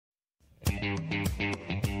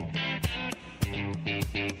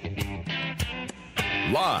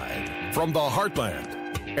Live from the heartland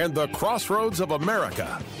and the crossroads of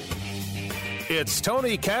America, it's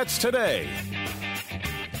Tony Katz Today.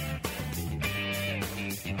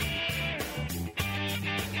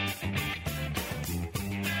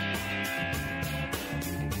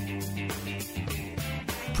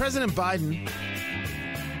 President Biden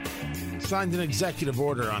signed an executive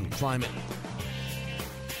order on climate.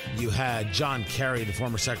 You had John Kerry, the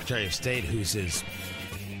former Secretary of State, who's his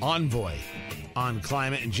envoy on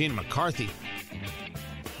climate, and Gina McCarthy,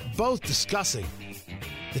 both discussing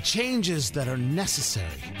the changes that are necessary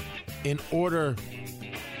in order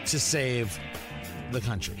to save the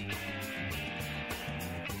country.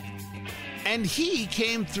 And he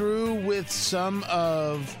came through with some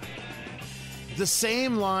of the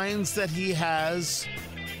same lines that he has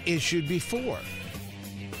issued before.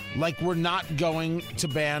 Like, we're not going to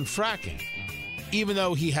ban fracking, even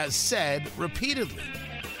though he has said repeatedly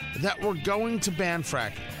that we're going to ban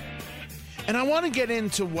fracking. And I want to get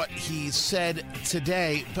into what he said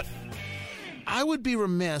today, but I would be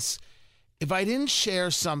remiss if I didn't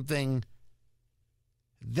share something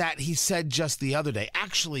that he said just the other day.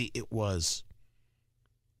 Actually, it was,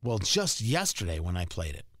 just yesterday when I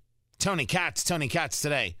played it. Tony Katz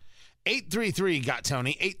Today.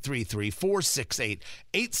 833-GOT-TONY,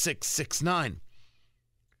 833-468-8669.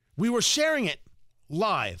 We were sharing it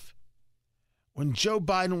live when Joe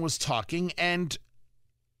Biden was talking, and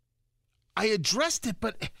I addressed it,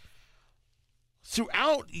 but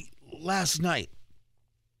throughout last night,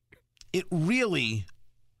 it really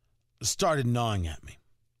started gnawing at me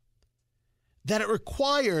that it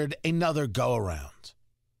required another go-around.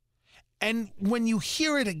 And when you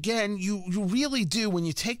hear it again, you really do, when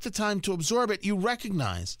you take the time to absorb it, you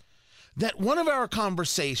recognize that one of our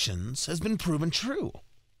conversations has been proven true.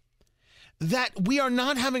 That we are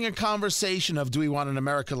not having a conversation of, do we want an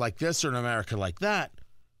America like this or an America like that?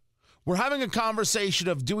 We're having a conversation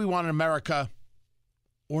of, do we want an America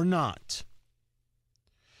or not?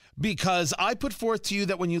 Because I put forth to you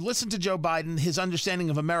that when you listen to Joe Biden, his understanding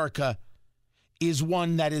of America is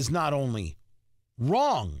one that is not only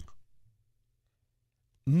wrong,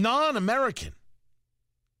 non-American,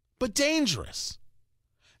 but dangerous.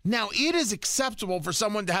 Now, it is acceptable for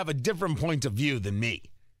someone to have a different point of view than me.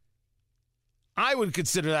 I would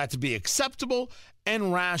consider that to be acceptable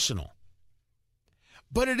and rational.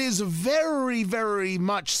 But it is very, very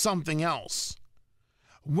much something else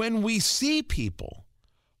when we see people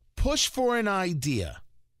push for an idea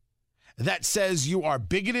that says you are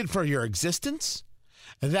bigoted for your existence,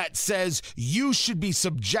 that says you should be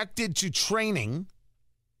subjected to training,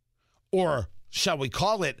 or shall we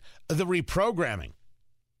call it the reprogramming?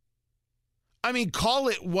 I mean, call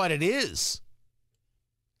it what it is.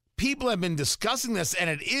 People have been discussing this, and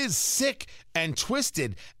it is sick and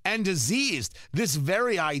twisted and diseased. This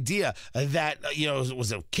very idea that,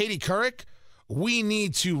 was it Katie Couric? We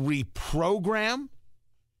need to reprogram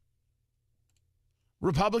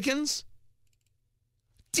Republicans?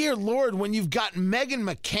 Dear Lord, when you've got Meghan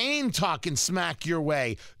McCain talking smack your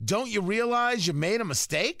way, don't you realize you made a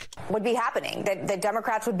mistake? Would be happening, that the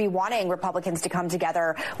Democrats would be wanting Republicans to come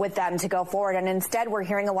together with them to go forward. And instead, we're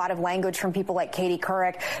hearing a lot of language from people like Katie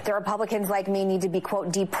Couric. The Republicans like me need to be,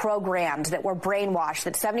 quote, deprogrammed, that we're brainwashed,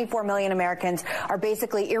 that 74 million Americans are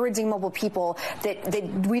basically irredeemable people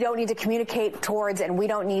that we don't need to communicate towards and we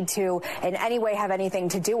don't need to in any way have anything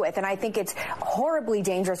to do with. And I think it's horribly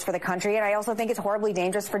dangerous for the country. And I also think it's horribly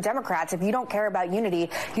dangerous for Democrats. If you don't care about unity,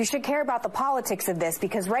 you should care about the politics of this,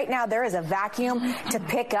 because right now there is a vacuum to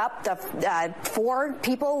pick up the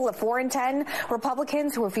 4 in 10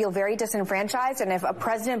 Republicans who feel very disenfranchised. And if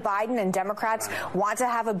President Biden and Democrats want to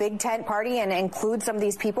have a big tent party and include some of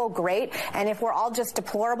these people, great. And if we're all just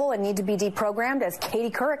deplorable and need to be deprogrammed, as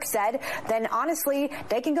Katie Couric said, then honestly,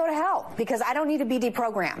 they can go to hell, because I don't need to be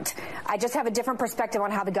deprogrammed. I just have a different perspective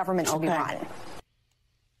on how the government should be run.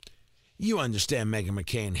 You understand Meghan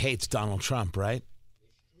McCain hates Donald Trump, right?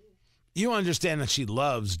 You understand that she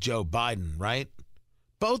loves Joe Biden, right?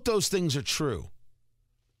 Both those things are true.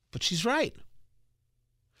 But she's right.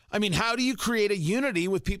 I mean, how do you create a unity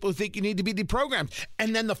with people who think you need to be deprogrammed?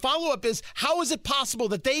 And then the follow-up is, how is it possible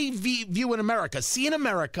that they view in America, see in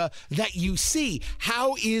America that you see?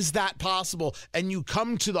 How is that possible? And you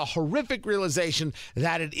come to the horrific realization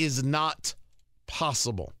that it is not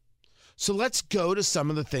possible. So let's go to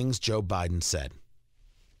some of the things Joe Biden said.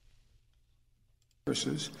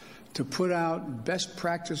 To put out best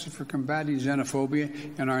practices for combating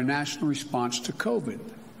xenophobia in our national response to COVID.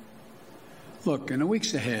 Look, in the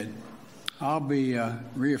weeks ahead, I'll be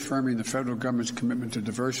reaffirming the federal government's commitment to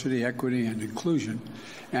diversity, equity, and inclusion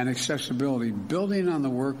and accessibility, building on the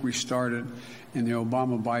work we started in the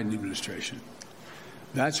Obama-Biden administration.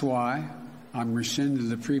 That's why I'm rescinding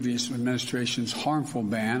the previous administration's harmful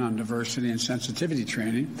ban on diversity and sensitivity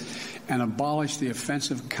training and abolish the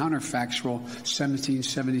offensive counterfactual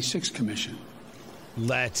 1776 Commission.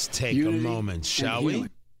 Let's take a moment, shall we?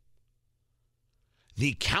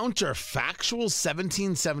 The counterfactual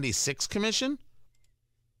 1776 Commission?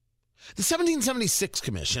 The 1776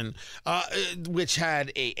 Commission, which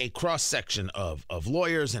had a cross-section of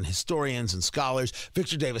lawyers and historians and scholars,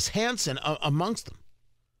 Victor Davis Hanson amongst them,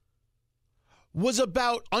 was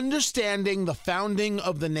about understanding the founding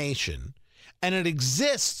of the nation, and it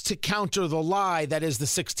exists to counter the lie that is the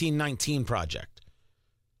 1619 Project.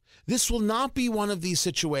 This will not be one of these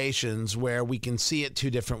situations where we can see it two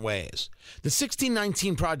different ways. The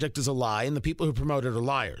 1619 Project is a lie, and the people who promote it are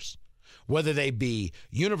liars, whether they be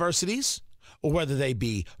universities, or whether they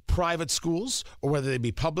be private schools, or whether they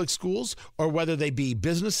be public schools, or whether they be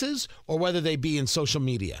businesses, or whether they be in social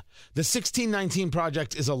media. The 1619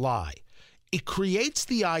 Project is a lie. It creates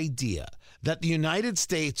the idea that the United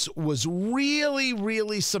States was really,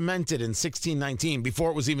 really cemented in 1619 before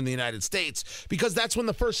it was even the United States, because that's when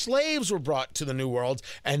the first slaves were brought to the New World,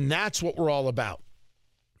 and that's what we're all about.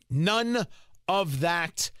 None of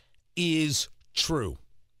that is true.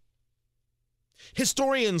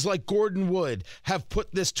 Historians like Gordon Wood have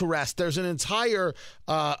put this to rest. There's an entire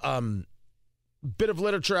bit of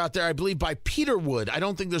literature out there, I believe, by Peter Wood. I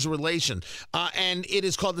don't think there's a relation. And it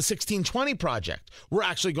is called the 1620 Project. We're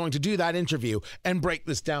actually going to do that interview and break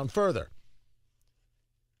this down further.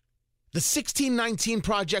 The 1619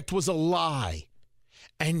 Project was a lie.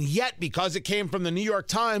 And yet, because it came from the New York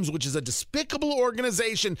Times, which is a despicable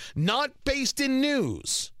organization not based in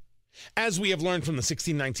news, as we have learned from the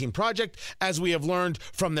 1619 Project, as we have learned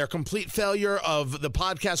from their complete failure of the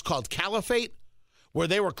podcast called Caliphate, where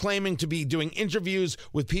they were claiming to be doing interviews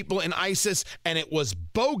with people in ISIS, and it was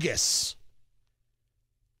bogus.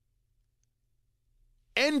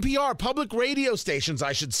 NPR, public radio stations,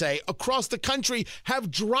 I should say, across the country have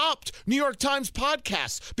dropped New York Times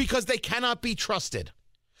podcasts because they cannot be trusted.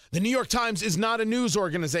 The New York Times is not a news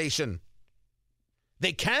organization.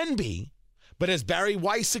 They can be, but as Barry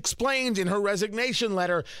Weiss explained in her resignation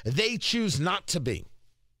letter, they choose not to be.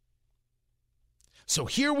 So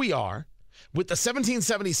here we are, with the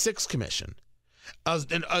 1776 Commission.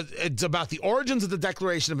 It's about the origins of the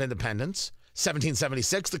Declaration of Independence,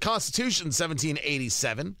 1776, the Constitution,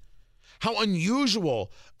 1787, how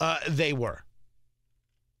unusual they were.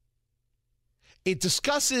 It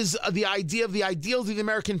discusses the idea of the ideals of the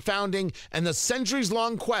American founding and the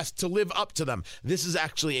centuries-long quest to live up to them. This is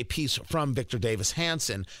actually a piece from Victor Davis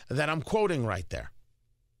Hanson that I'm quoting right there.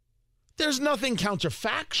 There's nothing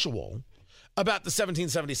counterfactual about the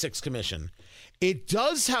 1776 Commission. It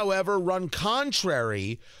does, however, run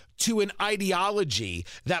contrary to an ideology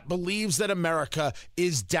that believes that America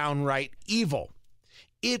is downright evil.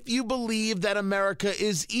 If you believe that America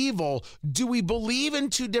is evil, do we believe in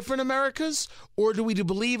two different Americas, or do we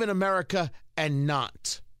believe in America and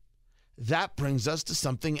not? That brings us to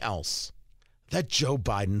something else that Joe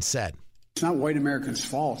Biden said. It's not white Americans'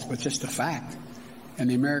 fault, but just a fact. And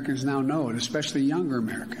the Americans now know it, especially younger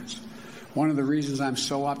Americans. One of the reasons I'm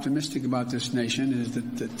so optimistic about this nation is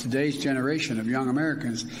that today's generation of young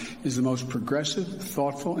Americans is the most progressive,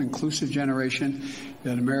 thoughtful, inclusive generation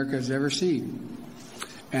that America has ever seen.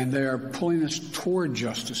 And they are pulling us toward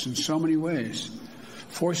justice in so many ways,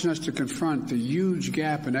 forcing us to confront the huge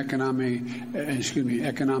gap in economic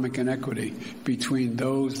inequity between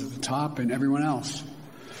those at the top and everyone else,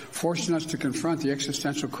 forcing us to confront the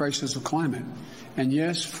existential crisis of climate, and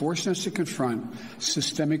yes, forcing us to confront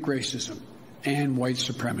systemic racism and white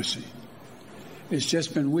supremacy. It's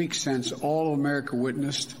just been weeks since all of America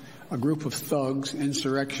witnessed a group of thugs,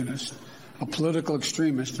 insurrectionists, a political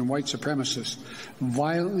extremist and white supremacist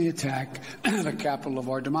violently attack the capital of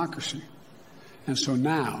our democracy. And so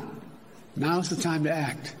now's the time to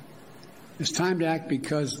act. It's time to act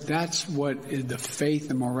because that's what the faith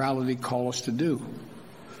and morality call us to do.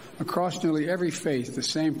 Across nearly every faith, the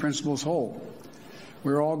same principles hold.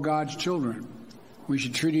 We're all God's children. We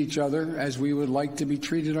should treat each other as we would like to be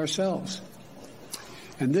treated ourselves.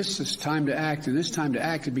 And this is time to act, and this time to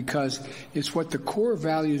act is because it's what the core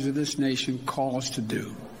values of this nation call us to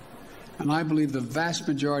do. And I believe the vast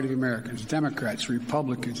majority of Americans, Democrats,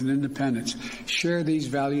 Republicans, and independents, share these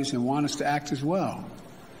values and want us to act as well.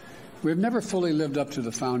 We've never fully lived up to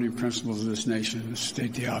the founding principles of this nation, to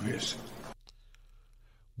state the obvious.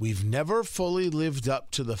 We've never fully lived up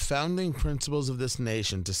to the founding principles of this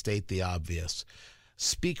nation, to state the obvious.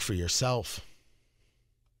 Speak for yourself.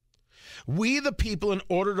 We, the people, in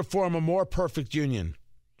order to form a more perfect union,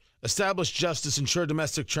 establish justice, ensure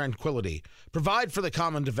domestic tranquility, provide for the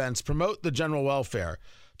common defense, promote the general welfare,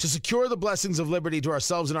 to secure the blessings of liberty to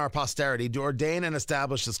ourselves and our posterity, to ordain and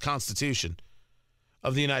establish this Constitution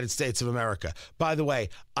of the United States of America. By the way,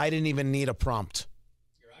 I didn't even need a prompt.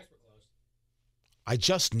 Your eyes were closed. I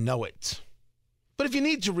just know it. But if you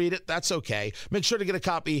need to read it, that's okay. Make sure to get a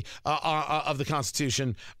copy of the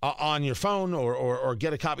Constitution on your phone, or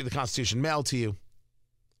get a copy of the Constitution mailed to you.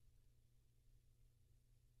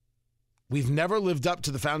 We've never lived up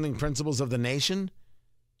to the founding principles of the nation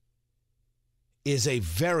is a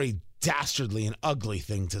very dastardly and ugly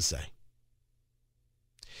thing to say.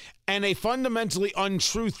 And a fundamentally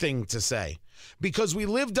untrue thing to say, because we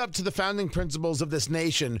lived up to the founding principles of this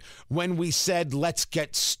nation when we said, let's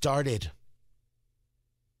get started.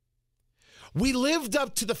 We lived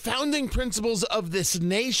up to the founding principles of this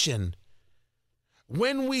nation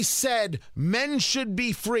when we said men should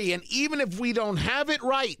be free, and even if we don't have it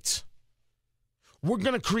right, we're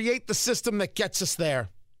going to create the system that gets us there.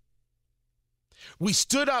 We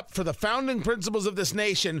stood up for the founding principles of this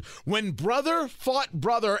nation when brother fought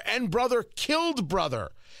brother and brother killed brother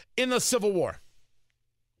in the Civil War.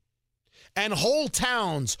 And whole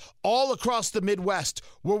towns all across the Midwest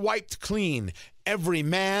were wiped clean. Every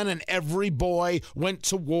man and every boy went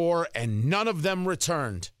to war, and none of them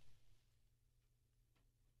returned.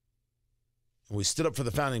 We stood up for the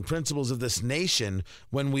founding principles of this nation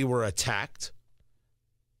when we were attacked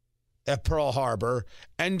at Pearl Harbor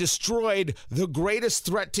and destroyed the greatest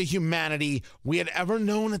threat to humanity we had ever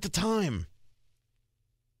known at the time.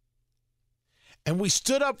 And we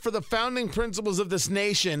stood up for the founding principles of this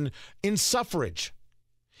nation in suffrage.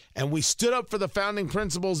 And we stood up for the founding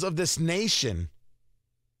principles of this nation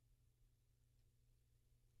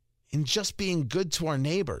in just being good to our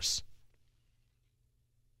neighbors.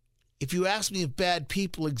 If you ask me if bad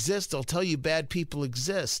people exist, I'll tell you bad people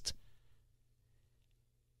exist.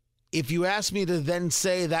 If you ask me to then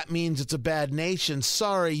say that means it's a bad nation,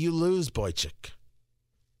 sorry, you lose, Boychik.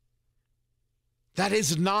 That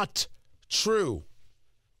is not true.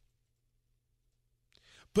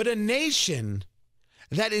 But a nation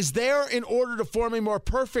that is there in order to form a more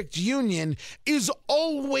perfect union is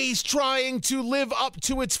always trying to live up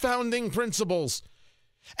to its founding principles.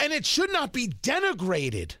 And it should not be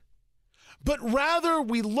denigrated, but rather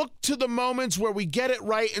we look to the moments where we get it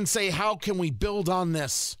right and say, how can we build on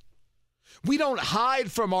this? We don't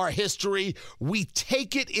hide from our history. We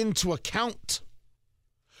take it into account.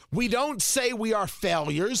 We don't say we are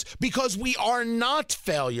failures, because we are not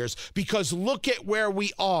failures, because look at where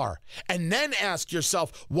we are. And then ask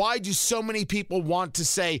yourself, why do so many people want to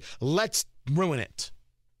say, let's ruin it?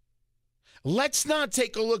 Let's not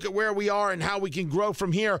take a look at where we are and how we can grow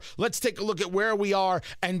from here. Let's take a look at where we are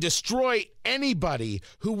and destroy anybody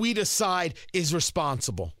who we decide is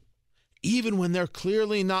responsible, even when they're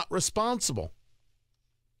clearly not responsible.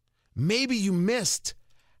 Maybe you missed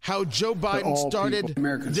how Joe Biden started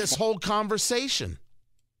this whole conversation.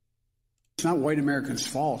 It's not white Americans'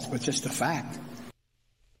 fault, but just a fact.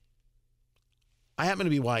 I happen to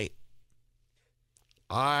be white.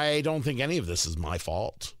 I don't think any of this is my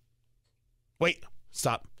fault. Wait,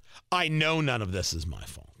 stop. I know none of this is my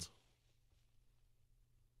fault.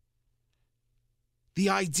 The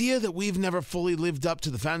idea that we've never fully lived up to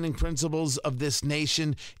the founding principles of this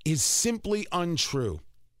nation is simply untrue.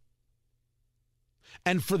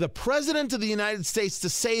 And for the President of the United States to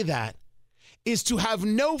say that is to have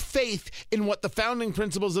no faith in what the founding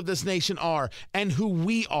principles of this nation are and who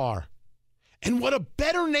we are. And what a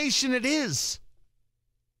better nation it is.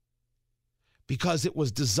 Because it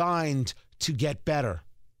was designed to get better.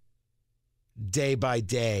 Day by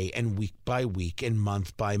day and week by week and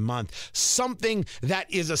month by month. Something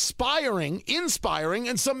that is inspiring,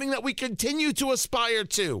 and something that we continue to aspire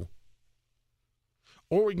to.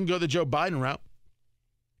 Or we can go the Joe Biden route.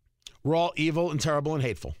 We're all evil and terrible and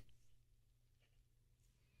hateful.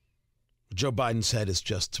 What Joe Biden said is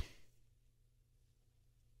just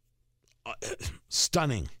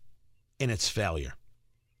stunning in its failure.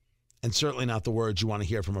 And certainly not the words you want to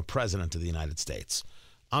hear from a president of the United States.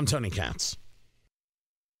 I'm Tony Katz.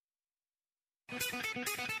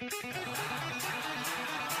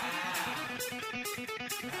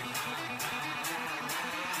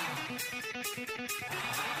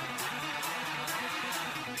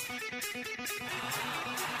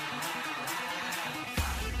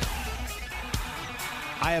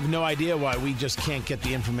 I have no idea why we just can't get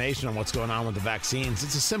the information on what's going on with the vaccines.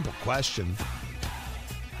 It's a simple question.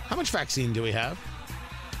 How much vaccine do we have?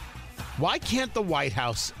 Why can't the White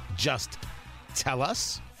House just tell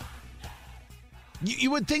us?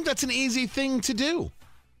 You would think that's an easy thing to do.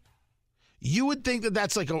 You would think that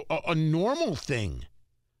that's like a normal thing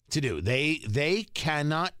to do. They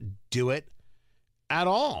cannot do it at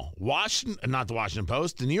all. Not the Washington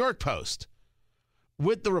Post, the New York Post.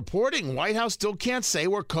 With the reporting, White House still can't say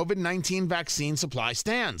where COVID-19 vaccine supply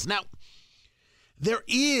stands. Now, there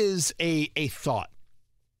is a thought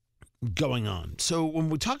going on. So when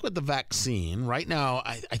we talk about the vaccine, right now,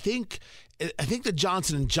 I think the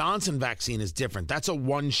Johnson & Johnson vaccine is different. That's a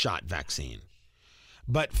one-shot vaccine.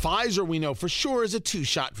 But Pfizer, we know for sure, is a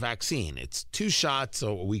two-shot vaccine. It's 2 shots,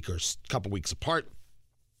 so a week or a couple weeks apart,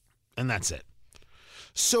 and that's it.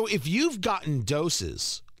 So if you've gotten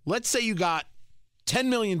doses, let's say you got 10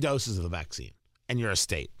 million doses of the vaccine, and you're a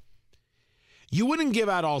state, you wouldn't give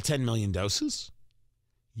out all 10 million doses.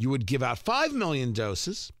 You would give out 5 million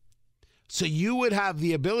doses, so you would have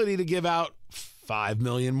the ability to give out 5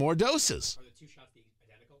 million more doses. Are the 2 shots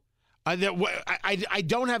identical? I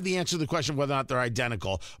don't have the answer to the question of whether or not they're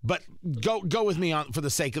identical, but go with me on for the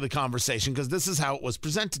sake of the conversation, because this is how it was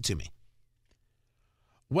presented to me.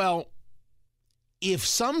 Well, if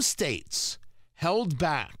some states held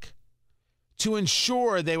back to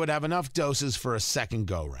ensure they would have enough doses for a second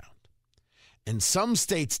go-round, and some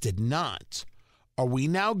states did not, are we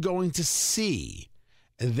now going to see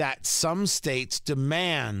that some states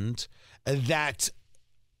demand that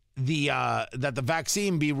the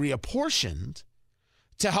vaccine be reapportioned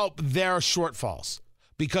to help their shortfalls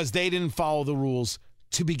because they didn't follow the rules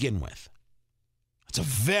to begin with? It's a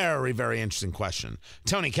very, very interesting question.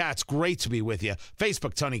 Tony Katz, great to be with you.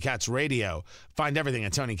 Facebook, Tony Katz Radio. Find everything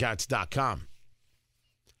at TonyKatz.com.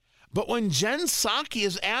 But when Jen Psaki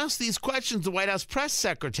is asked these questions, the White House press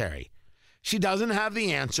secretary, she doesn't have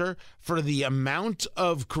the answer for the amount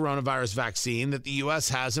of coronavirus vaccine that the U.S.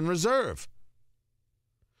 has in reserve.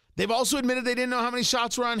 They've also admitted they didn't know how many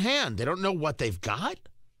shots were on hand. They don't know what they've got.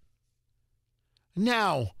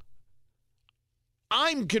 Now,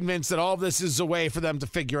 I'm convinced that all of this is a way for them to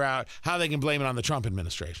figure out how they can blame it on the Trump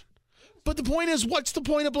administration. But the point is, what's the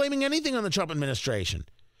point of blaming anything on the Trump administration?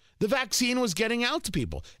 The vaccine was getting out to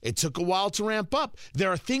people. It took a while to ramp up.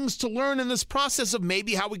 There are things to learn in this process of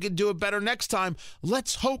maybe how we could do it better next time.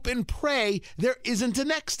 Let's hope and pray there isn't a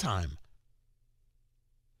next time.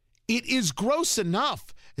 It is gross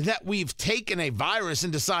enough that we've taken a virus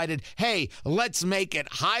and decided, hey, let's make it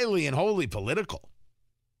highly and wholly political.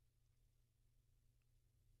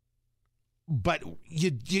 But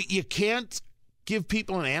you can't give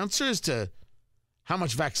people an answer as to how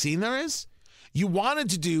much vaccine there is. You wanted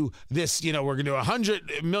to do this, we're going to do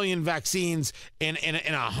 100 million vaccines in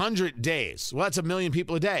 100 days. Well, that's 1 million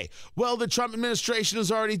people a day. Well, the Trump administration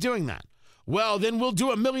is already doing that. Well, then we'll do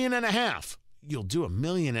 1.5 million. You'll do 1.5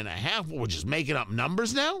 million? Well, we're just making up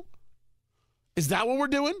numbers now? Is that what we're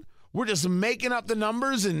doing? We're just making up the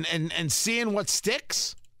numbers and seeing what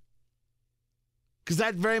sticks? Because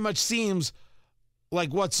that very much seems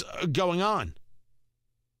like what's going on.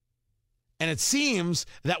 And it seems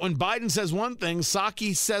that when Biden says one thing,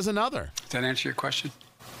 Psaki says another. Does that answer your question?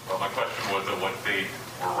 Well, my question was at what date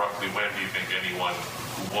or roughly when do you think anyone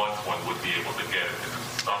who wants one would be able to get it? Is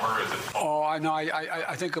it summer? Is it? Oh, I know.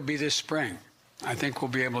 I think it'll be this spring. I think we'll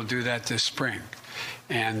be able to do that this spring.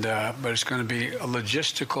 And but it's going to be a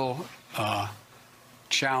logistical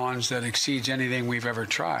challenge that exceeds anything we've ever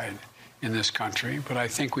tried in this country, but I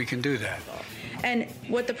think we can do that. And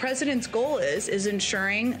what the president's goal is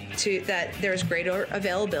ensuring that there's greater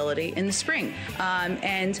availability in the spring.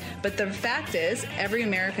 But the fact is, every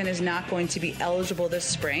American is not going to be eligible this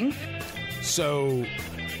spring. So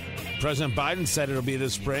President Biden said it'll be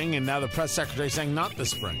this spring, and now the press secretary is saying not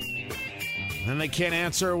this spring. And they can't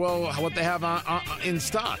answer, well, what they have in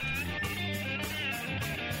stock.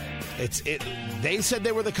 They said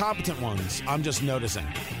they were the competent ones. I'm just noticing.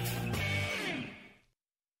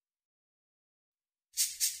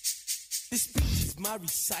 This speech is my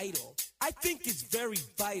recital. I think it's very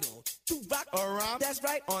vital to rock around. That's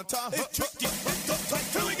right. On time. It's tricky.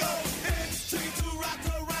 Here we go. It's tricky to rock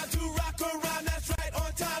around. To rock around. That's right.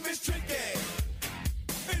 On time. It's tricky.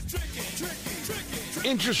 It's tricky.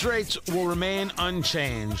 Interest rates will remain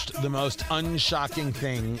unchanged. The most unshocking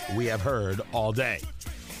thing we have heard all day.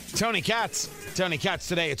 Tony Katz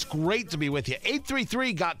today. It's great to be with you.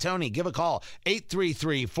 833-GOT-TONY. Give a call.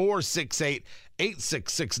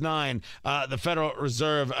 833-468-8669. The Federal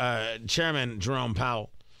Reserve Chairman Jerome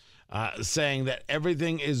Powell saying that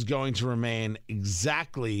everything is going to remain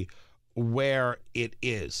exactly where it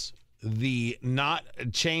is. The not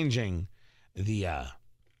changing the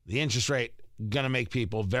interest rate going to make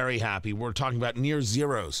people very happy. We're talking about near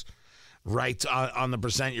zeros, right? On the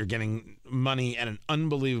percent, you're getting money at an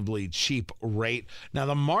unbelievably cheap rate. Now,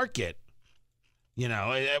 the market,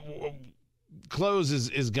 close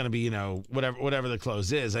is going to be, whatever the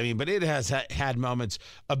close is. I mean, but it has had moments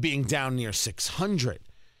of being down near 600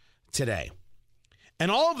 today. And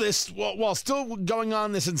all of this, while still going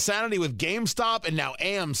on, this insanity with GameStop and now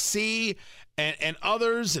AMC and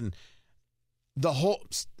others, and the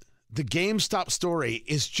GameStop story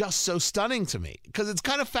is just so stunning to me, because it's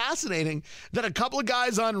kind of fascinating that a couple of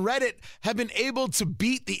guys on Reddit have been able to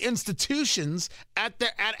beat the institutions at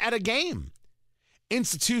a game.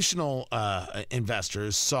 Institutional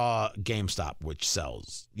investors saw GameStop, which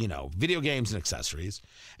sells, video games and accessories,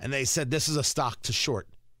 and they said this is a stock to short.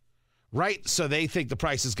 Right, so they think the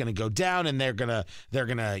price is going to go down, and they're gonna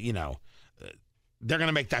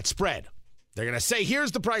make that spread. They're gonna say,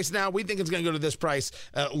 "Here's the price now. We think it's going to go to this price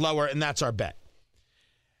lower, and that's our bet."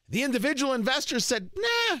 The individual investors said,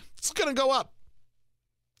 "Nah, it's going to go up,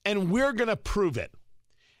 and we're going to prove it."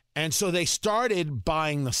 And so they started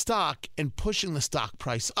buying the stock and pushing the stock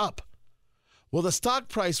price up. Well, the stock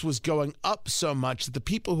price was going up so much that the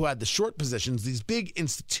people who had the short positions, these big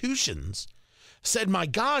institutions, said, "My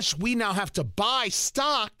gosh, we now have to buy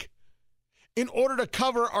stock in order to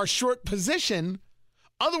cover our short position.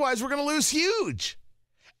 Otherwise, we're going to lose huge."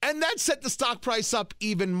 And that set the stock price up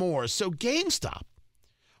even more. So GameStop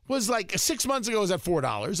was like 6 months ago was at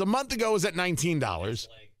 $4. A month ago was at $19.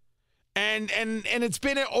 And it's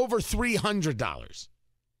been at over $300.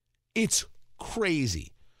 It's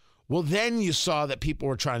crazy. Well, then you saw that people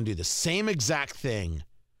were trying to do the same exact thing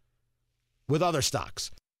with other stocks.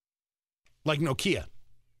 Like Nokia.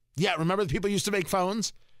 Yeah, remember the people used to make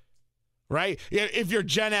phones? Right? If you're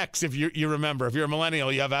Gen X, if you remember. If you're a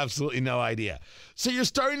millennial, you have absolutely no idea. So you're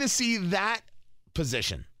starting to see that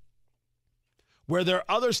position where there are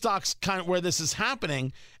other stocks kind of where this is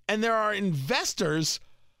happening, and there are investors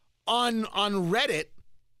on Reddit,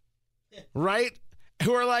 right,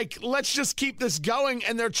 who are like, let's just keep this going,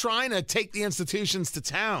 and they're trying to take the institutions to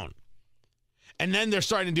town. And then they're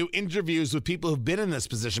starting to do interviews with people who've been in this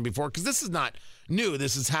position before, because this is not new.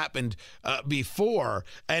 This has happened before.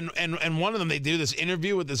 And one of them, they do this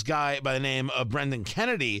interview with this guy by the name of Brendan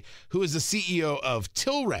Kennedy, who is the CEO of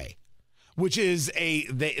Tilray, which is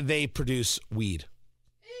they produce weed.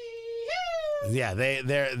 Yeah,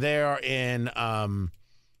 they are in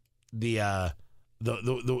the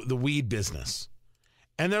weed business.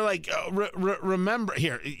 And they're like, remember,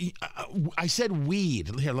 here, I said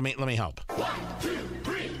weed. Here, let me help. 1, 2,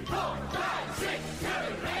 3, 4, 5, 6,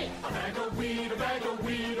 7, 8. A bag of weed, a bag of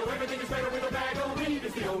weed. Oh, everything is better with a bag of weed.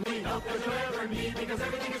 It's the only help that you'll ever need, because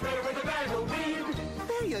everything is better with a bag of weed.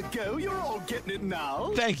 There you go. You're all getting it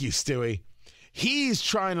now. Thank you, Stewie. He's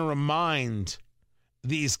trying to remind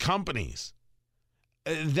these companies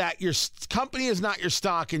that your company is not your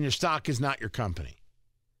stock and your stock is not your company,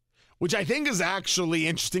 which I think is actually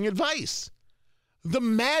interesting advice. The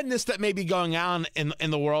madness that may be going on in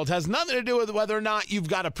the world has nothing to do with whether or not you've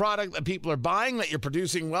got a product that people are buying, that you're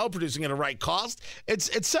producing well, producing at a right cost,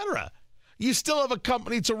 etc. You still have a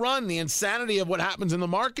company to run. The insanity of what happens in the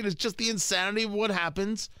market is just the insanity of what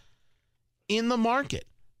happens in the market.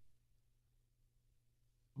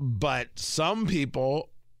 But some people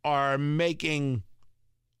are making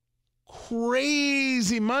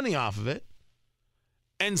crazy money off of it,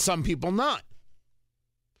 and some people not.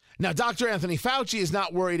 Now, Dr. Anthony Fauci is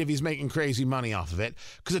not worried if he's making crazy money off of it,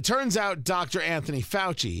 because it turns out Dr. Anthony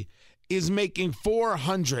Fauci is making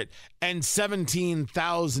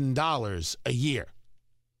 $417,000 a year.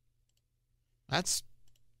 That's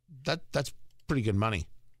pretty good money.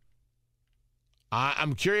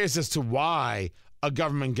 I'm curious as to why a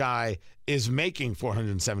government guy is making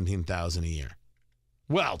 $417,000 a year.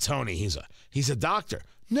 Well, Tony, he's a doctor.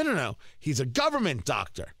 No. He's a government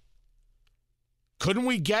doctor. Couldn't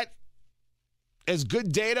we get as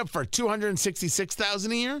good data for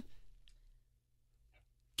 $266,000 a year?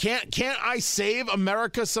 Can't I save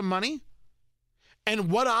America some money?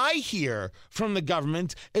 And what I hear from the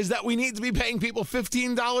government is that we need to be paying people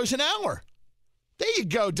 $15 an hour. There you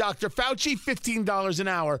go, Dr. Fauci, $15 an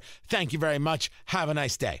hour. Thank you very much. Have a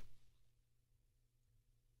nice day.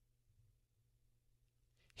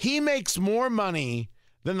 He makes more money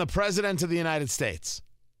than the president of the United States.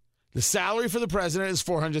 The salary for the president is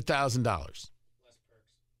 $400,000. Less perks.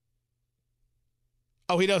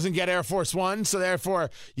 Oh, he doesn't get Air Force One, so therefore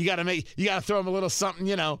you got to throw him a little something,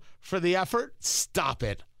 for the effort. Stop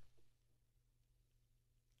it.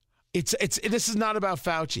 This is not about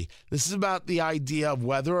Fauci. This is about the idea of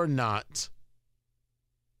whether or not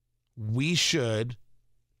we should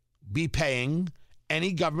be paying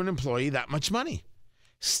any government employee that much money.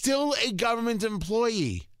 Still a government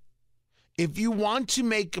employee. If you want to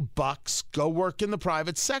make bucks, go work in the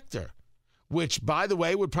private sector, which, by the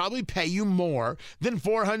way, would probably pay you more than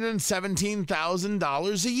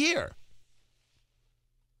 $417,000 a year.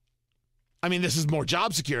 I mean, this is more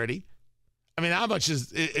job security. I mean, how much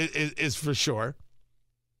is for sure?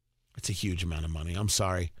 It's a huge amount of money. I'm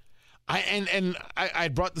sorry. I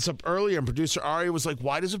brought this up earlier, and producer Ari was like,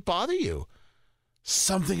 why does it bother you?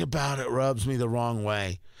 Something about it rubs me the wrong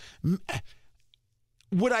way.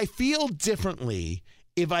 Would I feel differently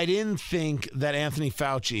if I didn't think that Anthony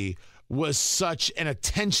Fauci was such an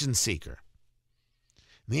attention seeker?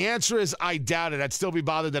 The answer is I doubt it. I'd still be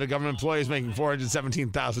bothered that a government employee is making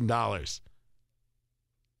 $417,000.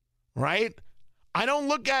 Right? I don't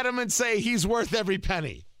look at him and say he's worth every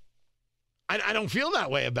penny. I don't feel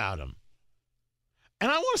that way about him.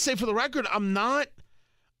 And I want to say for the record, I'm not,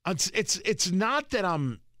 it's not that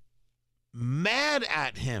I'm mad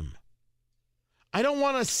at him. I don't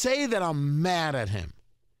want to say that I'm mad at him.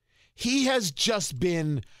 He has just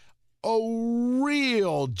been a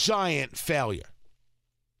real giant failure.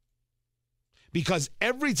 Because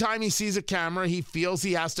every time he sees a camera, he feels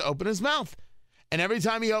he has to open his mouth. And every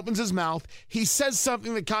time he opens his mouth, he says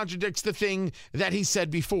something that contradicts the thing that he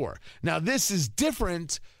said before. Now, this is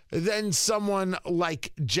different than someone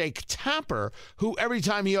like Jake Tapper, who every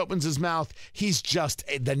time he opens his mouth, he's just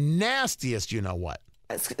the nastiest you-know-what.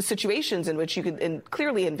 Situations in which you could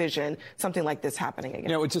clearly envision something like this happening again.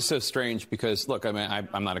 You know, it's just so strange because, look, I mean,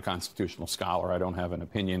 I'm not a constitutional scholar. I don't have an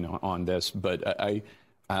opinion on this, but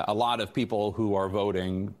a lot of people who are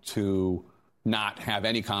voting to not have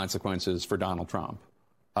any consequences for Donald Trump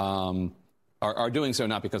are doing so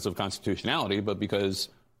not because of constitutionality, but because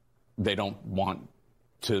they don't want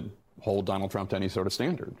to hold Donald Trump to any sort of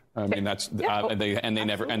standard. I mean, that's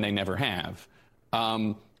they never have.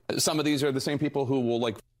 Some of these are the same people who will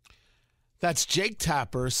like. That's Jake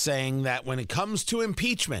Tapper saying that when it comes to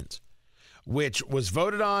impeachment, which was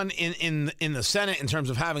voted on in the Senate in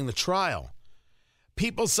terms of having the trial,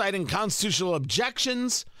 people citing constitutional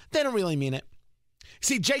objections, they don't really mean it.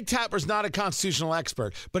 See, Jake Tapper's not a constitutional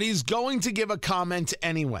expert, but he's going to give a comment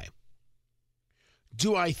anyway.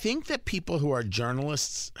 Do I think that people who are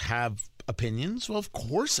journalists have opinions? Well, of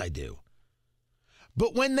course I do.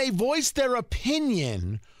 But when they voice their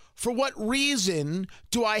opinion, for what reason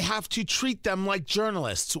do I have to treat them like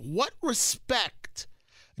journalists? What respect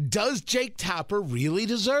does Jake Tapper really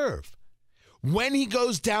deserve when he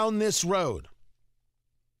goes down this road?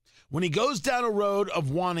 When he goes down a road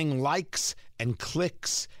of wanting likes and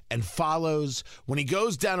clicks and follows, when he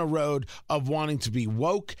goes down a road of wanting to be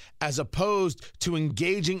woke as opposed to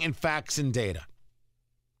engaging in facts and data.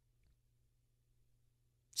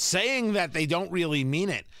 Saying that they don't really mean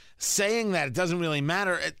it, saying that it doesn't really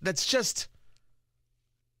matter, that's just,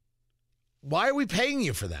 why are we paying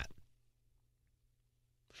you for that?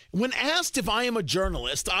 When asked if I am a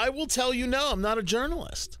journalist, I will tell you no, I'm not a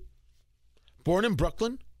journalist. Born in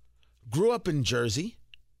Brooklyn, grew up in Jersey,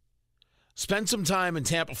 spent some time in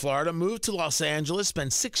Tampa, Florida, moved to Los Angeles,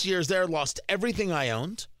 spent 6 years there, lost everything I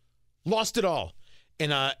owned, lost it all.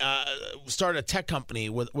 And started a tech company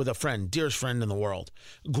with a friend, dearest friend in the world.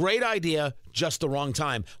 Great idea, just the wrong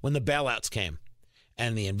time when the bailouts came.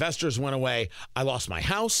 And the investors went away. I lost my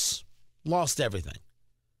house, lost everything.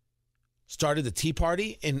 Started the Tea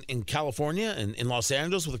Party in California and in Los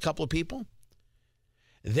Angeles with a couple of people.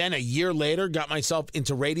 Then a year later, got myself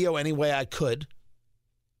into radio any way I could.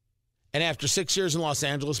 And after 6 years in Los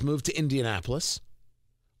Angeles, moved to Indianapolis,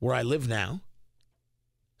 where I live now.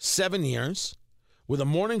 7 years. With a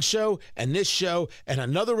morning show and this show and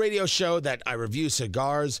another radio show that I review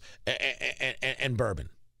cigars and bourbon,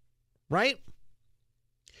 right?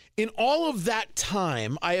 In all of that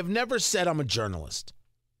time, I have never said I'm a journalist.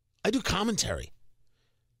 I do commentary.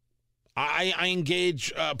 I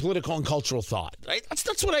engage political and cultural thought. Right?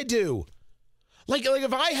 That's what I do. Like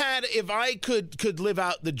if I could live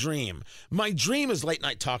out the dream, my dream is late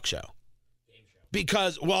night talk show.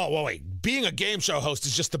 Because, wait, being a game show host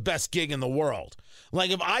is just the best gig in the world.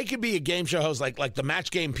 Like, if I could be a game show host, like the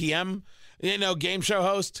Match Game PM, game show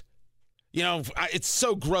host, it's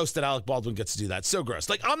so gross that Alec Baldwin gets to do that. So gross.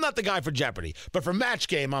 Like, I'm not the guy for Jeopardy, but for Match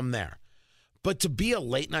Game, I'm there. But to be a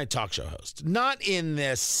late-night talk show host, not in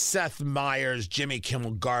this Seth Meyers, Jimmy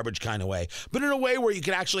Kimmel garbage kind of way, but in a way where you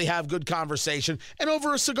can actually have good conversation and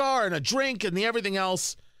over a cigar and a drink and the everything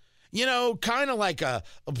else, kind of like a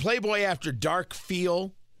Playboy After Dark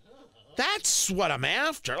feel. That's what I'm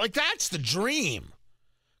after. Like, that's the dream.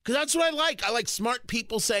 Because that's what I like. I like smart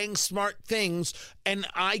people saying smart things, and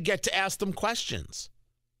I get to ask them questions.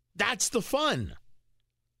 That's the fun.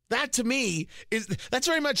 That, to me, that's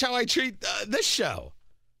very much how I treat this show.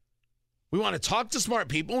 We want to talk to smart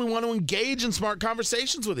people. We want to engage in smart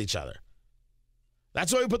conversations with each other.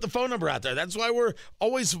 That's why we put the phone number out there. That's why we're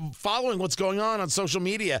always following what's going on social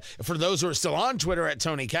media. For those who are still on Twitter at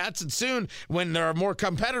Tony Katz, and soon, when there are more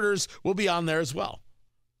competitors, we'll be on there as well.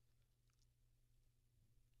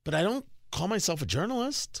 But I don't call myself a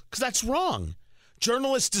journalist because that's wrong.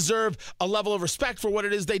 Journalists deserve a level of respect for what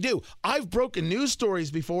it is they do. I've broken news stories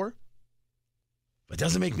before, but it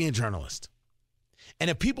doesn't make me a journalist. And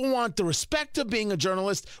if people want the respect of being a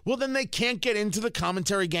journalist, well, then they can't get into the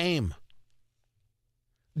commentary game.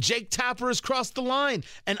 Jake Tapper has crossed the line,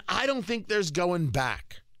 and I don't think there's going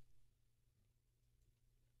back.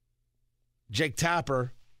 Jake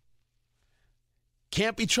Tapper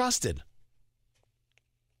can't be trusted.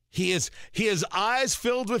 He is eyes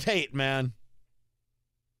filled with hate, man.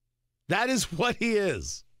 That is what he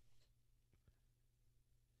is.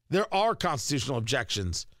 There are constitutional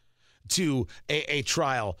objections to a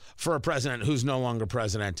trial for a president who's no longer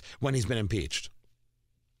president when he's been impeached.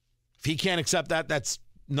 If he can't accept that, that's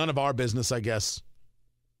none of our business, I guess.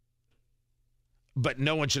 But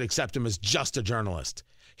no one should accept him as just a journalist.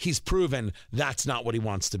 He's proven that's not what he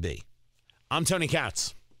wants to be. I'm Tony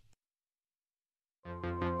Katz.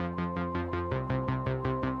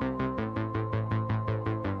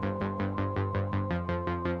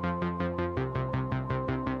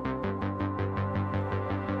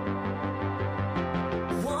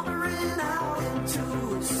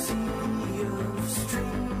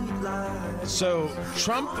 So,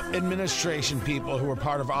 Trump administration people who are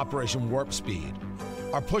part of Operation Warp Speed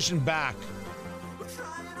are pushing back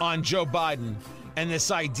on Joe Biden and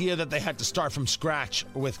this idea that they had to start from scratch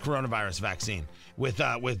with coronavirus vaccine, with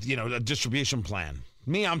a distribution plan.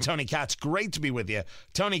 I'm Tony Katz. Great to be with you.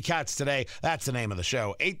 Tony Katz today. That's the name of the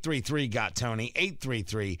show. 833-GOT-TONY,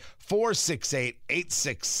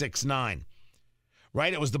 833-468-8669.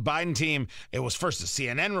 Right? It was the Biden team. It was first a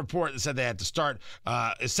CNN report that said they had to start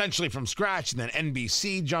essentially from scratch, and then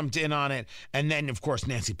NBC jumped in on it. And then, of course,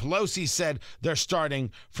 Nancy Pelosi said they're starting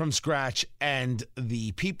from scratch. And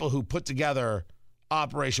the people who put together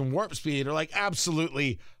Operation Warp Speed are like,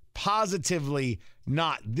 absolutely, positively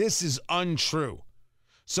not. This is untrue.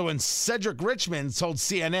 So when Cedric Richmond told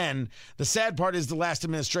CNN, the sad part is the last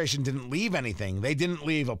administration didn't leave anything. They didn't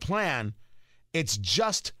leave a plan. It's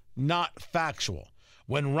just not factual.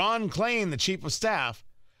 When Ron Klain, the chief of staff,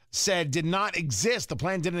 said did not exist, the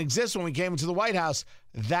plan didn't exist when we came into the White House,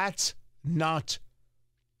 that's not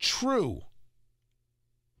true.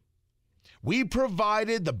 We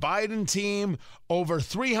provided the Biden team over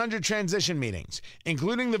 300 transition meetings,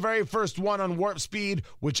 including the very first one on Warp Speed,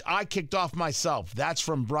 which I kicked off myself. That's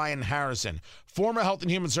from Brian Harrison, former Health and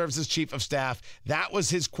Human Services chief of staff. That was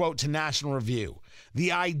his quote to National Review.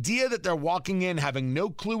 The idea that they're walking in having no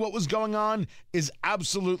clue what was going on is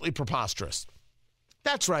absolutely preposterous.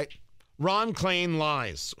 That's right. Ron Klain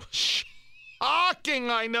lies. Shocking,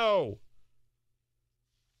 I know.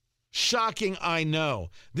 Shocking, I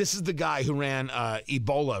know. This is the guy who ran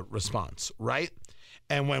Ebola response, right?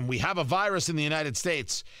 And when we have a virus in the United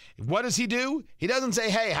States, what does he do? He doesn't say,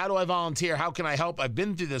 hey, how do I volunteer? How can I help? I've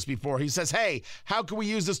been through this before. He says, hey, how can we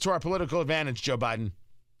use this to our political advantage, Joe Biden?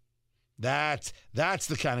 That's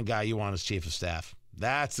the kind of guy you want as chief of staff.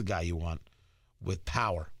 That's the guy you want with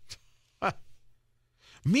power.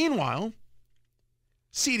 Meanwhile,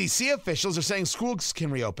 CDC officials are saying schools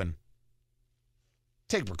can reopen.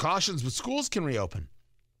 Take precautions, but schools can reopen.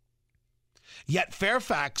 Yet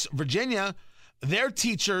Fairfax, Virginia, their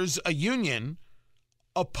teachers, a union,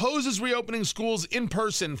 opposes reopening schools in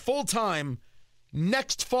person full-time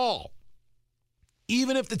next fall,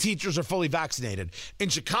 even if the teachers are fully vaccinated. In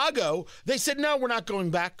Chicago, they said, no, we're not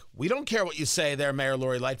going back. We don't care what you say there, Mayor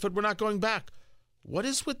Lori Lightfoot. We're not going back. What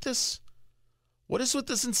is with this? What is with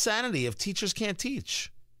this insanity if teachers can't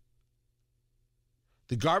teach?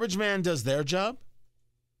 The garbage man does their job.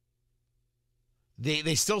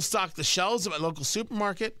 They still stock the shelves at my local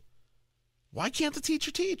supermarket. Why can't the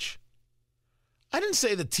teacher teach? I didn't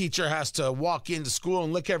say the teacher has to walk into school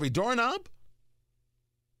and lick every doorknob.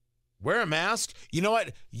 Wear a mask. You know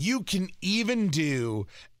what? You can even do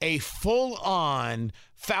a full-on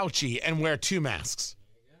Fauci and wear 2 masks.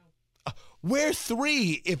 Wear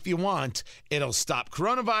 3 if you want. It'll stop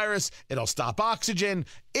coronavirus. It'll stop oxygen.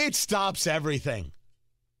 It stops everything.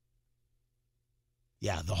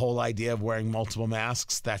 Yeah, the whole idea of wearing multiple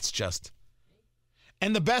masks, that's just...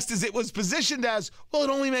 And the best is it was positioned as, well, it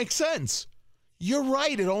only makes sense. You're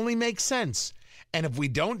right, it only makes sense. And if we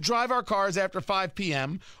don't drive our cars after 5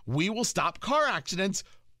 p.m., we will stop car accidents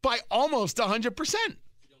by almost 100%.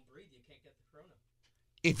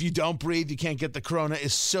 if you don't breathe, you can't get the corona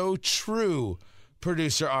is so true,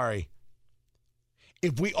 producer Ari.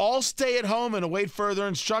 If we all stay at home and await further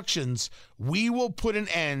instructions, we will put an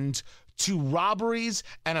end to robberies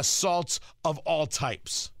and assaults of all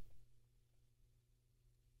types.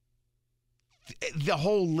 The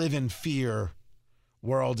whole live in fear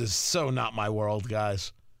world is so not my world,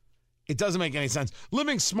 guys. It doesn't make any sense.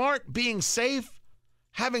 Living smart, being safe,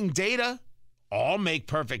 having data, all make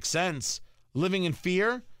perfect sense. Living in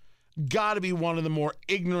fear, got to be one of the more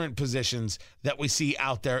ignorant positions that we see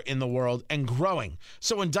out there in the world and growing.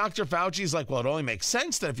 So when Dr. Fauci's like, well, it only makes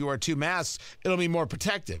sense that if you wear 2 masks, it'll be more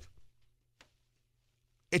protective.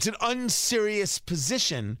 It's an unserious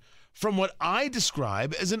position from what I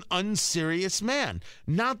describe as an unserious man.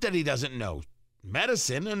 Not that he doesn't know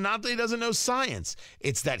medicine and not that he doesn't know science.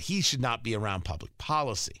 It's that he should not be around public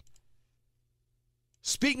policy.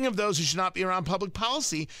 Speaking of those who should not be around public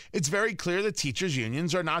policy, it's very clear that teachers'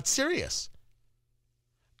 unions are not serious.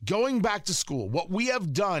 Going back to school, what we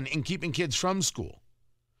have done in keeping kids from school,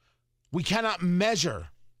 we cannot measure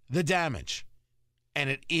the damage, and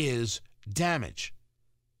it is damage.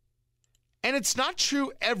 And it's not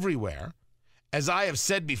true everywhere. As I have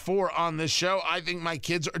said before on this show, I think my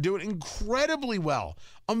kids are doing incredibly well.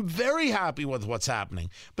 I'm very happy with what's happening.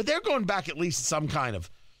 But they're going back at least some kind of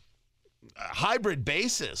hybrid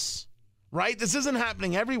basis, right? This isn't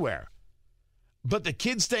happening everywhere. But the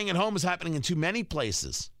kids staying at home is happening in too many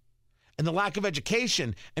places. And the lack of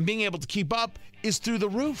education and being able to keep up is through the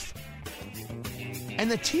roof. And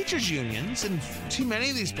the teachers' unions in too many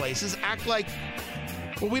of these places act like,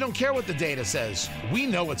 well, we don't care what the data says. We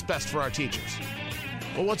know what's best for our teachers.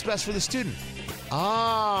 Well, what's best for the student?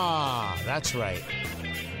 Ah, that's right.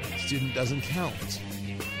 Student doesn't count.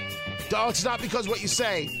 Oh, it's not because what you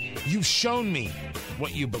say. You've shown me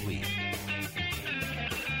what you believe.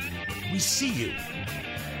 We see you.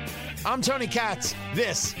 I'm Tony Katz.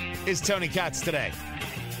 This is Tony Katz Today.